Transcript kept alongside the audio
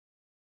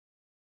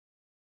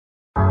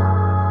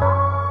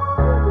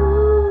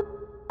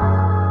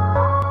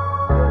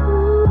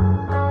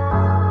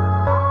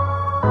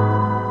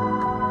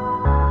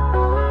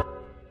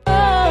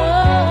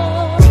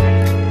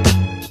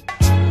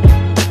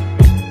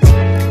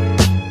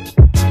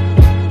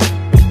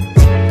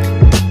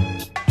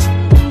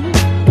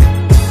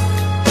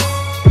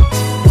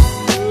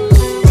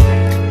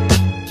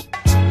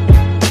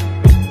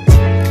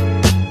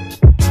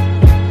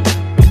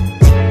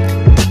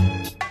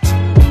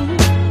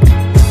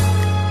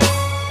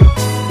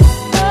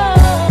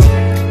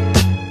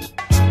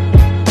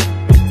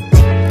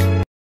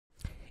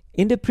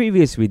In the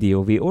previous video,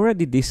 we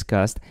already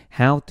discussed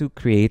how to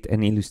create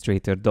an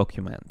Illustrator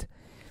document.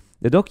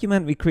 The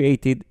document we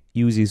created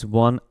uses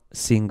one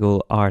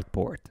single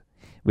artboard,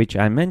 which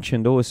I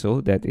mentioned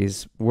also that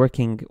is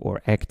working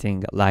or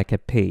acting like a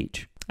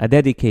page, a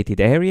dedicated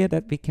area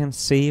that we can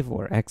save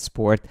or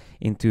export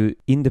into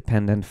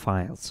independent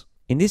files.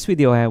 In this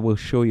video, I will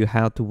show you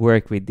how to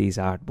work with these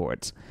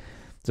artboards.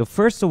 So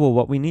first of all,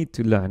 what we need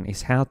to learn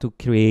is how to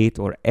create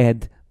or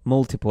add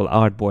multiple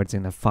artboards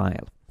in a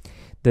file.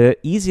 The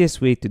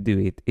easiest way to do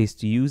it is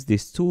to use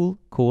this tool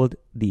called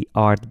the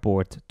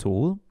Artboard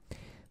tool.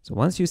 So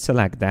once you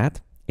select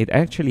that, it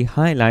actually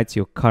highlights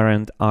your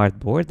current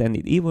artboard and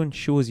it even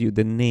shows you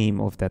the name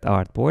of that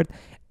artboard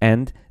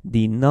and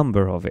the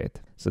number of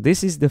it. So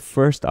this is the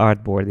first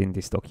artboard in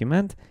this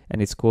document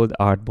and it's called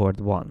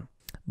Artboard 1.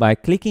 By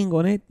clicking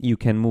on it, you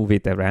can move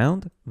it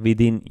around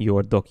within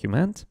your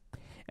document.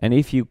 And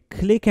if you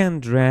click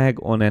and drag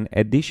on an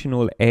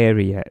additional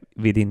area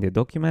within the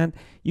document,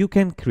 you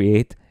can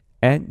create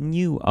a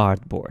new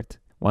artboard.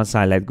 Once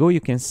I let go, you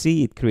can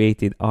see it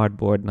created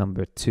artboard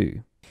number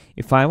 2.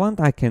 If I want,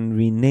 I can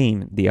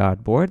rename the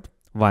artboard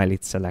while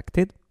it's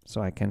selected.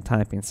 So I can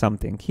type in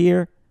something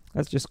here.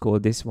 Let's just call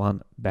this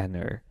one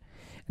banner.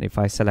 And if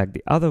I select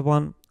the other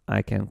one,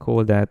 I can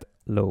call that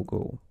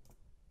logo.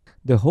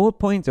 The whole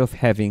point of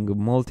having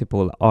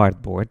multiple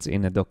artboards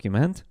in a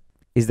document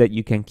is that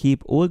you can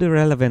keep all the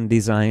relevant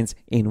designs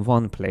in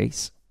one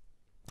place.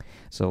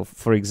 So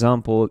for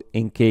example,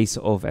 in case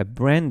of a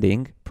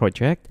branding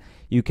project,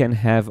 you can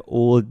have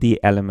all the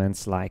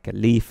elements like a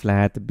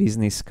leaflet,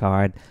 business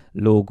card,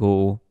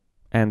 logo,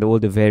 and all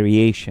the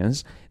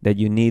variations that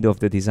you need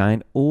of the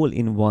design all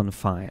in one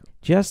file,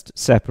 just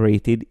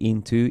separated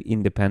into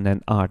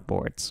independent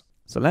artboards.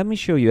 So let me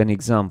show you an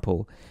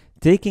example.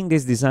 Taking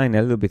this design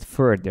a little bit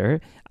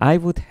further, I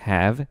would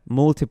have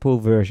multiple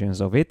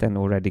versions of it and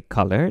already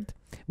colored.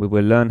 We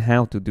will learn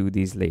how to do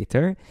these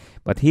later,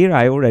 but here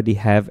I already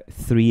have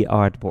 3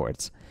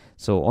 artboards.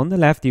 So on the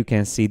left you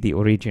can see the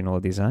original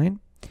design,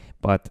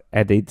 but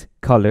added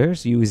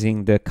colors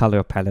using the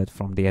color palette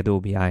from the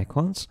Adobe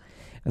icons.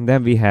 And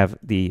then we have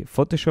the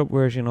Photoshop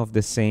version of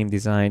the same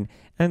design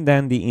and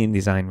then the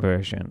InDesign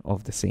version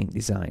of the same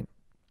design.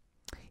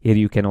 Here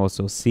you can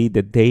also see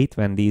the date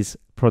when these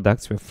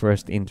products were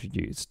first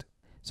introduced.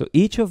 So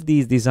each of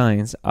these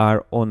designs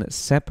are on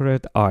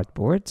separate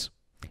artboards,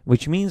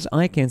 which means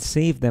I can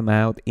save them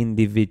out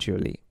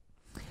individually.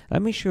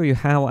 Let me show you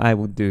how I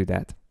would do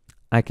that.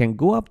 I can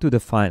go up to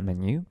the File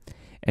menu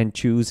and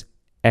choose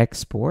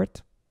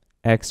Export,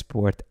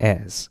 Export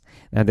As.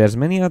 Now there's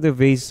many other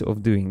ways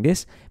of doing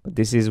this, but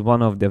this is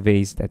one of the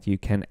ways that you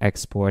can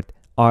export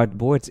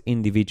artboards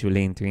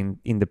individually into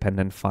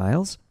independent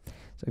files.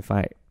 So if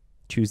I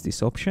choose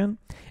this option,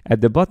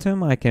 at the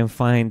bottom I can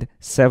find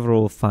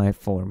several file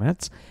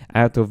formats,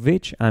 out of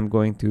which I'm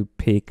going to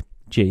pick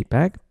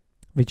JPEG,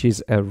 which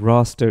is a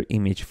raster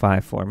image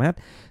file format.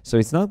 So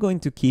it's not going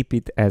to keep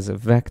it as a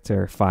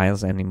vector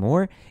files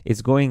anymore.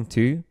 It's going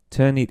to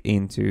turn it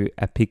into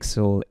a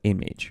pixel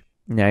image.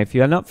 Now, if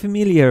you are not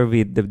familiar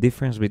with the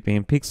difference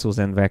between pixels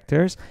and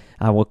vectors,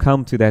 I will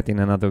come to that in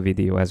another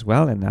video as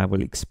well, and I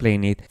will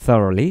explain it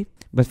thoroughly.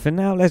 But for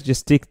now, let's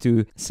just stick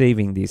to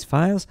saving these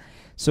files.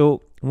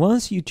 So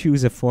once you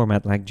choose a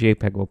format like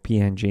JPEG or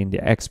PNG in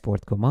the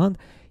export command,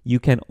 you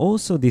can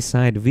also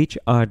decide which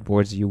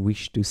artboards you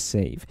wish to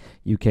save.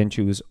 You can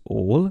choose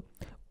all,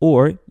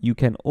 or you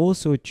can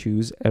also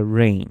choose a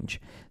range.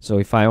 So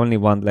if I only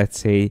want, let's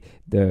say,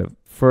 the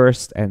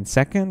first and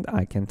second,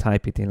 I can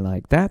type it in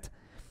like that.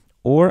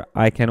 Or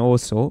I can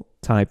also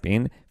type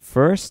in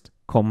first,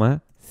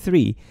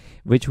 3,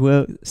 which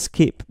will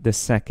skip the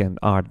second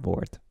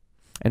artboard.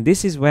 And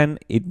this is when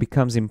it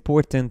becomes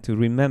important to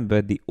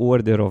remember the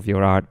order of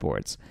your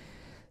artboards.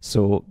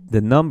 So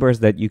the numbers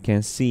that you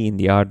can see in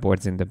the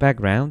artboards in the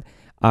background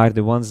are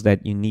the ones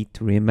that you need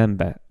to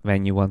remember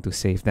when you want to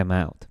save them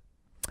out.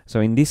 So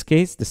in this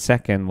case, the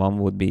second one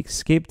would be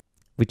skipped,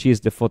 which is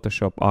the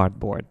Photoshop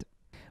artboard.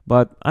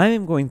 But I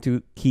am going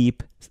to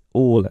keep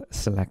all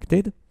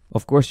selected.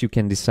 Of course, you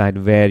can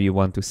decide where you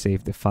want to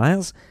save the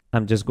files.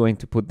 I'm just going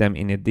to put them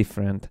in a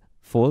different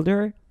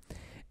folder,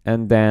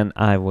 and then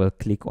I will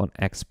click on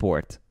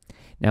Export.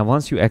 Now,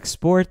 once you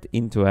export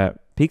into a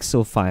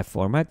pixel file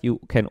format, you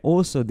can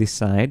also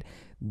decide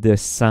the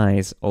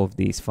size of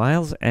these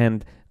files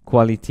and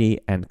quality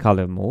and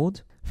color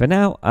mode. For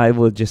now, I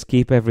will just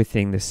keep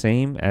everything the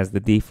same as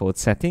the default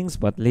settings,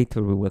 but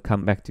later we will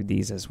come back to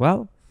these as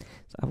well.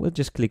 So I will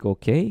just click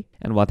OK.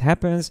 And what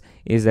happens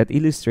is that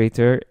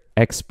Illustrator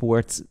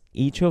exports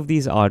each of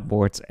these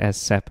artboards as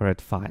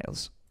separate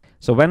files.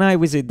 So when I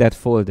visit that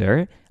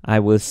folder, I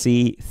will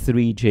see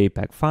 3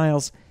 JPEG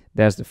files.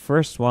 There's the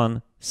first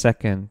one,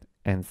 second,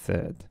 and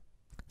third.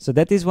 So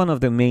that is one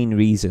of the main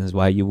reasons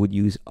why you would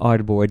use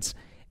artboards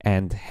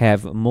and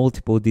have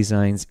multiple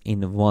designs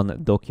in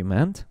one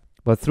document.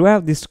 But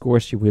throughout this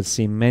course, you will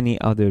see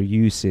many other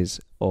uses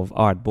of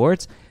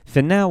artboards.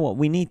 For now, what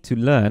we need to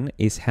learn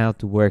is how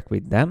to work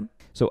with them.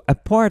 So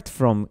apart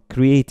from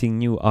creating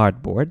new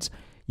artboards,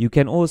 you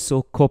can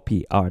also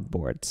copy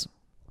artboards.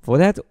 For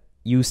that,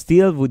 you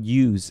still would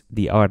use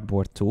the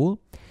Artboard tool,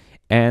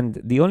 and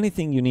the only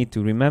thing you need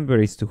to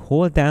remember is to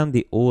hold down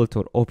the Alt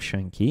or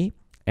Option key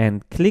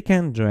and click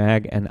and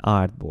drag an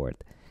artboard.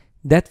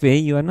 That way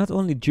you are not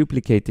only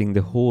duplicating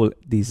the whole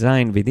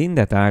design within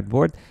that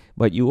artboard,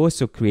 but you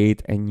also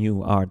create a new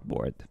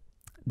artboard.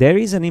 There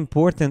is an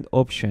important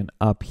option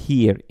up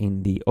here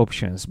in the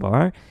options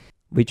bar,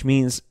 which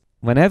means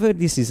whenever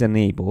this is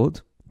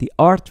enabled, the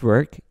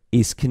artwork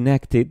is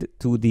connected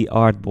to the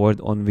artboard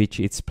on which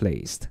it's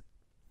placed.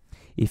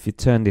 If you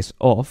turn this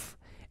off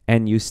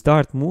and you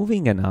start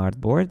moving an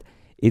artboard,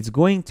 it's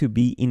going to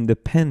be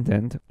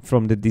independent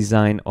from the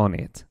design on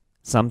it.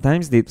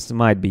 Sometimes this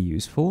might be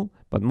useful,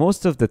 but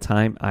most of the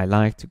time I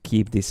like to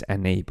keep this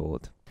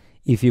enabled.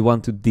 If you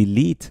want to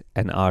delete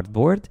an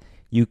artboard,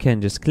 you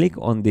can just click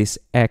on this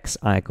X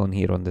icon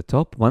here on the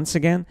top. Once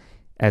again,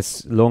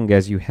 as long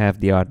as you have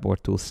the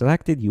Artboard tool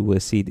selected, you will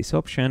see this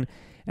option,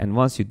 and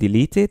once you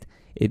delete it,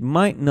 it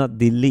might not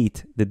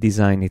delete the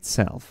design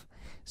itself.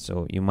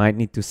 So you might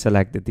need to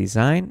select the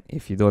design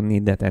if you don't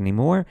need that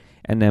anymore,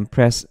 and then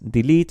press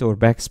delete or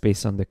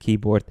backspace on the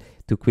keyboard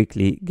to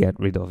quickly get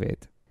rid of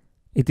it.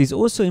 It is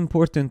also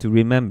important to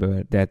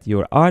remember that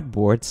your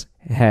artboards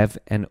have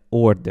an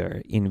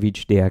order in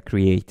which they are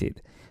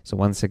created. So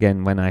once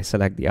again, when I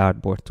select the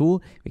Artboard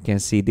tool, we can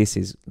see this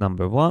is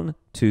number 1,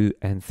 2,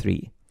 and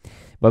 3.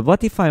 But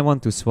what if I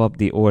want to swap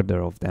the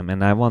order of them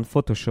and I want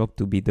Photoshop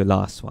to be the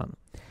last one?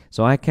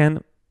 So I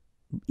can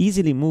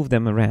easily move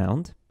them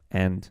around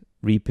and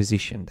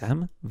reposition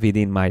them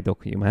within my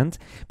document,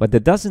 but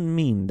that doesn't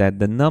mean that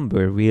the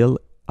number will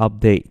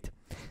update.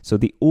 So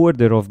the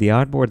order of the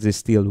artboards is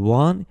still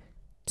 1,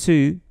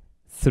 2,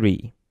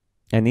 3.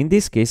 And in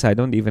this case, I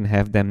don't even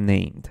have them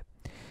named.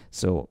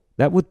 So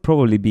that would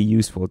probably be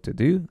useful to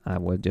do. I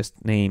will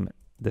just name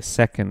the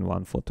second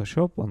one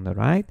Photoshop on the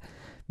right.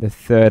 The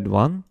third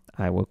one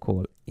I will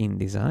call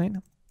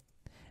InDesign.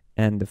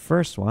 And the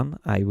first one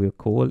I will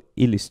call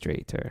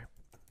Illustrator.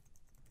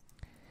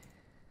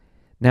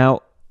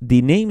 Now,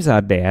 the names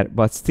are there,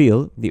 but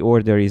still the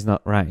order is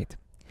not right.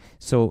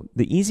 So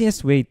the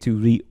easiest way to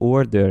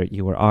reorder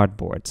your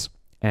artboards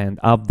and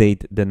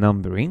update the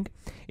numbering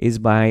is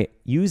by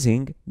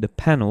using the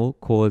panel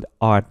called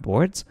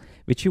Artboards,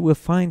 which you will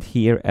find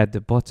here at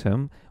the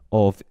bottom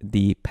of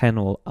the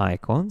panel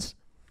icons.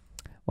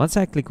 Once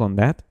I click on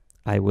that,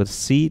 I will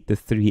see the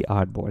 3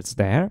 artboards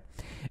there,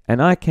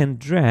 and I can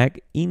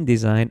drag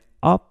InDesign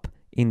up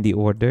in the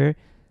order.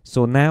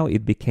 So now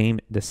it became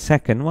the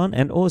second one,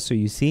 and also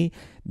you see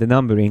the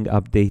numbering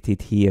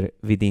updated here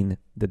within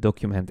the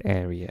document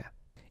area.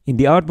 In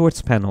the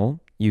Artboards panel,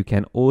 you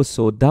can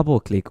also double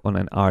click on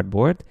an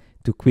artboard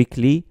to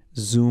quickly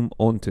zoom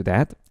onto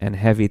that and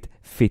have it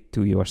fit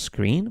to your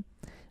screen.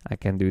 I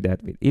can do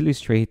that with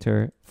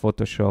Illustrator,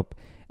 Photoshop,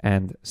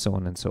 and so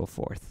on and so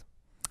forth.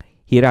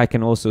 Here I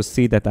can also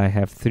see that I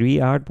have 3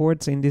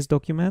 artboards in this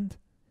document.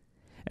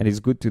 And it's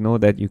good to know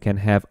that you can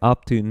have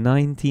up to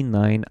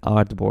 99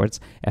 artboards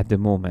at the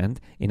moment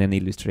in an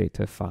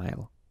Illustrator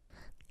file.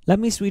 Let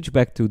me switch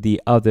back to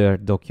the other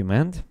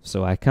document.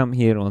 So I come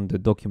here on the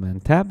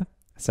Document tab,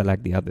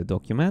 select the other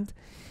document.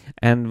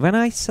 And when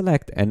I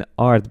select an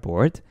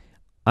artboard,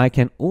 I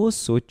can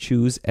also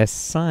choose a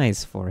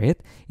size for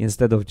it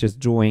instead of just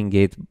drawing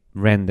it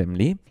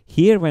randomly.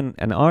 Here, when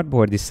an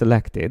artboard is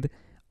selected,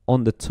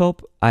 on the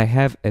top I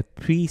have a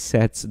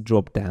presets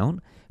drop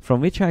down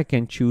from which I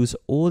can choose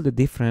all the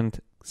different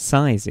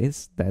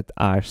sizes that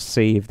are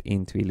saved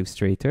into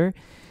Illustrator.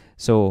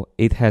 So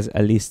it has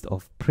a list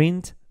of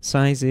print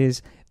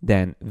sizes,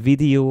 then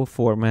video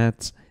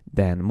formats,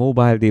 then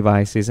mobile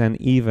devices, and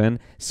even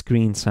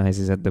screen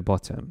sizes at the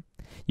bottom.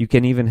 You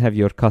can even have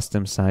your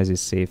custom sizes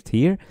saved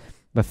here.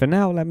 But for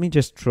now, let me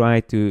just try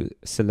to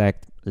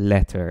select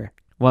letter.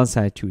 Once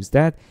I choose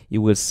that,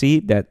 you will see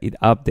that it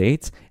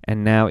updates,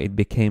 and now it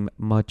became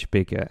much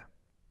bigger.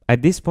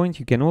 At this point,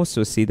 you can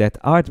also see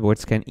that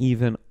artboards can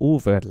even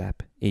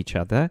overlap each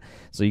other.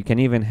 So you can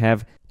even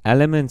have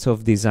elements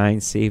of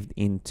design saved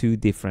in 2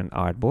 different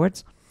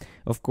artboards.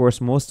 Of course,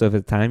 most of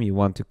the time you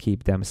want to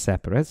keep them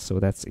separate. So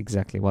that's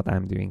exactly what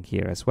I'm doing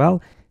here as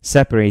well,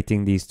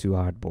 separating these 2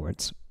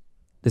 artboards.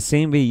 The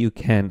same way you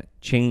can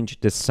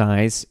change the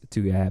size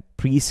to a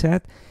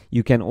preset,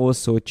 you can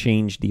also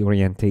change the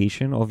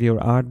orientation of your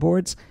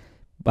artboards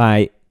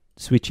by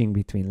switching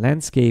between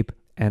landscape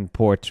and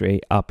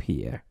portrait up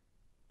here.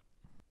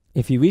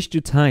 If you wish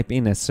to type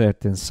in a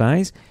certain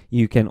size,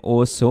 you can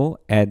also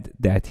add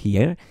that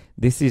here.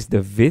 This is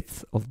the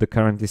width of the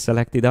currently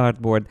selected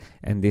artboard,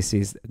 and this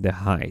is the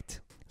height.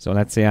 So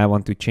let's say I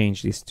want to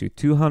change this to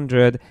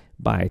 200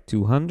 by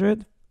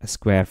 200, a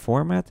square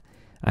format.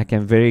 I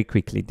can very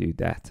quickly do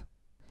that.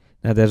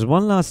 Now there's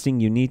one last thing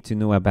you need to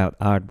know about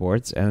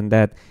artboards, and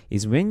that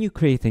is when you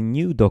create a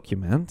new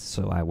document,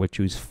 so I will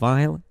choose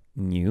File,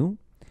 New.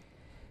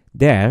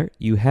 There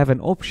you have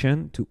an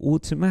option to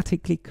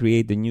automatically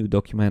create the new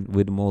document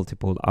with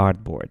multiple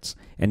artboards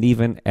and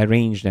even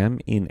arrange them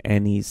in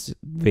any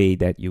way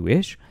that you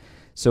wish.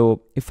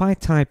 So if I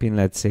type in,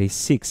 let's say,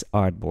 6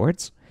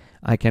 artboards,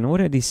 I can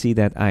already see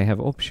that I have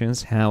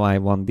options how I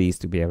want these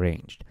to be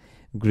arranged.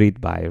 Grid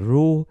by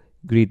row,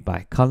 grid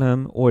by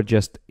column, or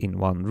just in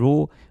one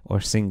row or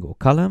single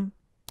column.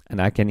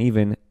 And I can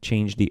even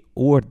change the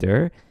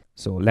order,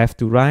 so left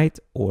to right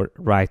or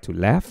right to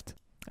left.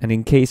 And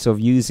in case of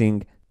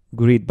using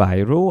grid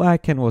by row, I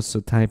can also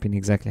type in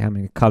exactly how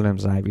many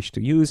columns I wish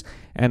to use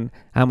and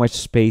how much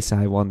space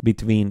I want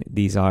between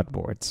these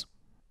artboards.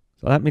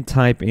 So let me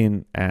type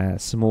in a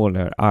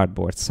smaller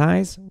artboard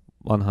size,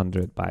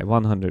 100 by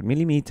 100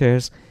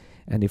 millimeters.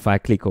 And if I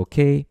click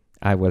OK,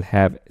 I will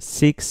have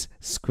 6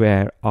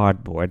 square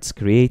artboards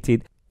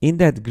created in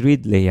that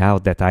grid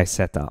layout that I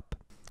set up.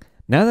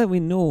 Now that we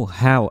know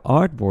how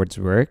artboards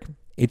work,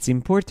 it's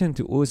important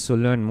to also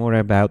learn more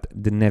about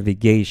the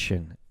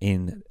navigation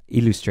in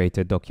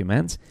Illustrator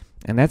documents,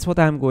 and that's what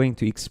I'm going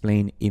to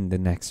explain in the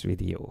next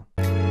video.